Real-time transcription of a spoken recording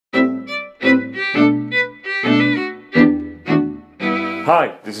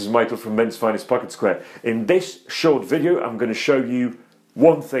Hi, this is Michael from Men's Finest Pocket Square. In this short video, I'm going to show you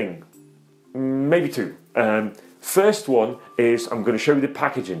one thing, maybe two. First one is I'm going to show you the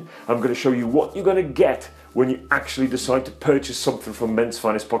packaging. I'm going to show you what you're going to get when you actually decide to purchase something from Men's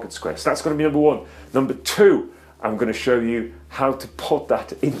Finest Pocket Square. So that's going to be number one. Number two, I'm going to show you how to put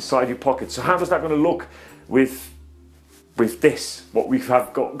that inside your pocket. So how does that going to look with this, what we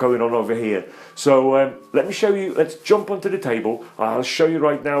have got going on over here? So let me show you, let's jump onto the table. I'll show you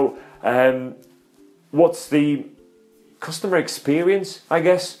right now what's the customer experience, I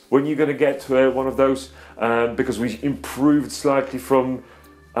guess, when you're going to get one of those, because we improved slightly from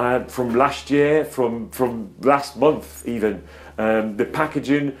last year, from last month even. The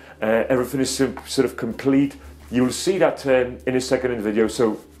packaging, everything is sort of complete. You'll see that in a second in the video,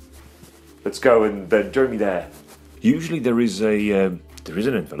 so let's go and join me there. Usually there is an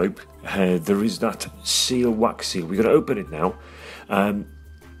envelope. There is that seal, wax seal. We're going to open it now,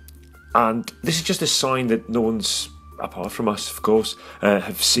 and this is just a sign that no one's, apart from us, of course,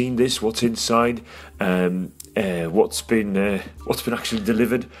 have seen this. What's inside? What's been actually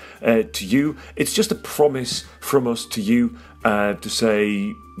delivered to you? It's just a promise from us to you to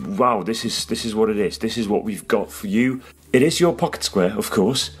say, wow, this is what it is. This is what we've got for you. It is your pocket square, of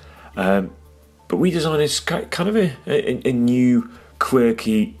course. But we designed this kind of a new,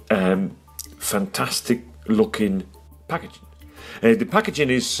 quirky, fantastic looking packaging. The packaging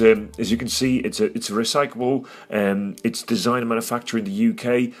is, as you can see, it's a recyclable. It's designed and manufactured in the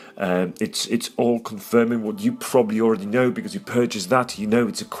UK. It's all confirming what you probably already know because you purchased that. You know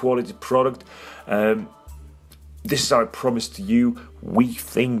it's a quality product. This is our promise to you. We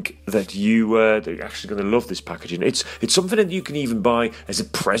think that they're actually going to love this packaging. It's something that you can even buy as a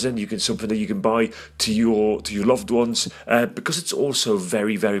present. Something that you can buy to your loved ones because it's also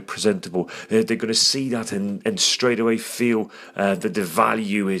very, very presentable. They're going to see that and straight away feel that the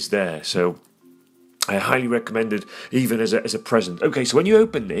value is there. So I highly recommend it, even as a present. Okay, so when you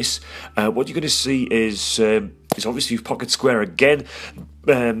open this, what you're going to see is obviously pocket square again.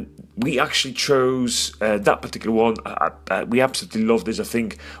 We actually chose that particular one. We absolutely love this. I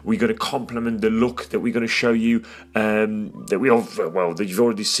think we're going to complement the look that we're going to show you, that you've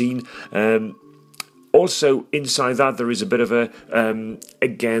already seen. Also, inside that there is a bit of a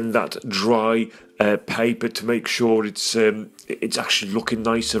again that dry paper to make sure it's actually looking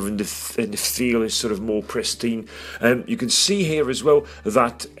nicer and the feel is sort of more pristine. You can see here as well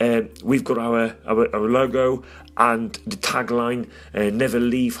that we've got our logo and the tagline, never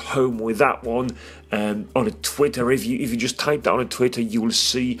leave home with that one. On a Twitter, if you just type that on a Twitter, you will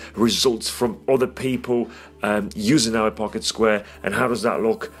see results from other people using our pocket square, and how does that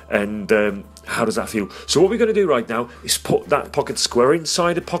look, and how does that feel. So what we're going to do right now is put that pocket square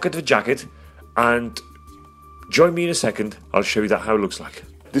inside the pocket of a jacket, and join me in a second. I'll show you how it looks like.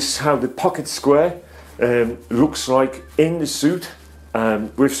 This is how the pocket square looks like in the suit,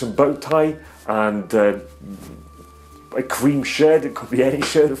 with some bow tie and a cream shirt. It could be any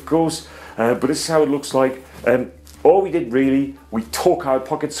shirt, of course, but this is how it looks like. All we did really, we took our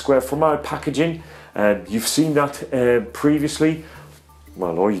pocket square from our packaging. You've seen that previously.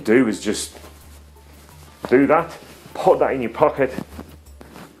 Well, all you do is just do that, put that in your pocket,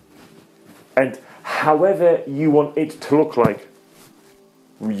 and however you want it to look like,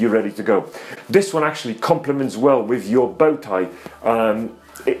 you're ready to go. This one actually complements well with your bow tie.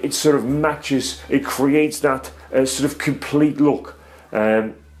 It sort of matches, it creates that sort of complete look.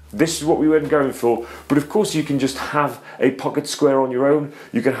 This is what we were going for, but of course you can just have a pocket square on your own.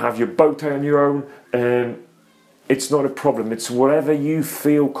 You can have your bow tie on your own. It's not a problem. It's whatever you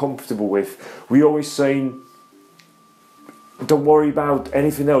feel comfortable with. We always say, don't worry about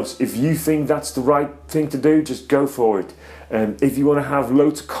anything else. If you think that's the right thing to do, just go for it. If you want to have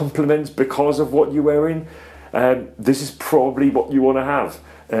loads of compliments because of what you're wearing, this is probably what you want to have.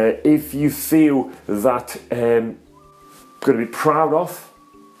 If you feel that going to be proud of,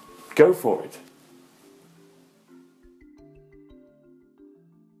 go for it.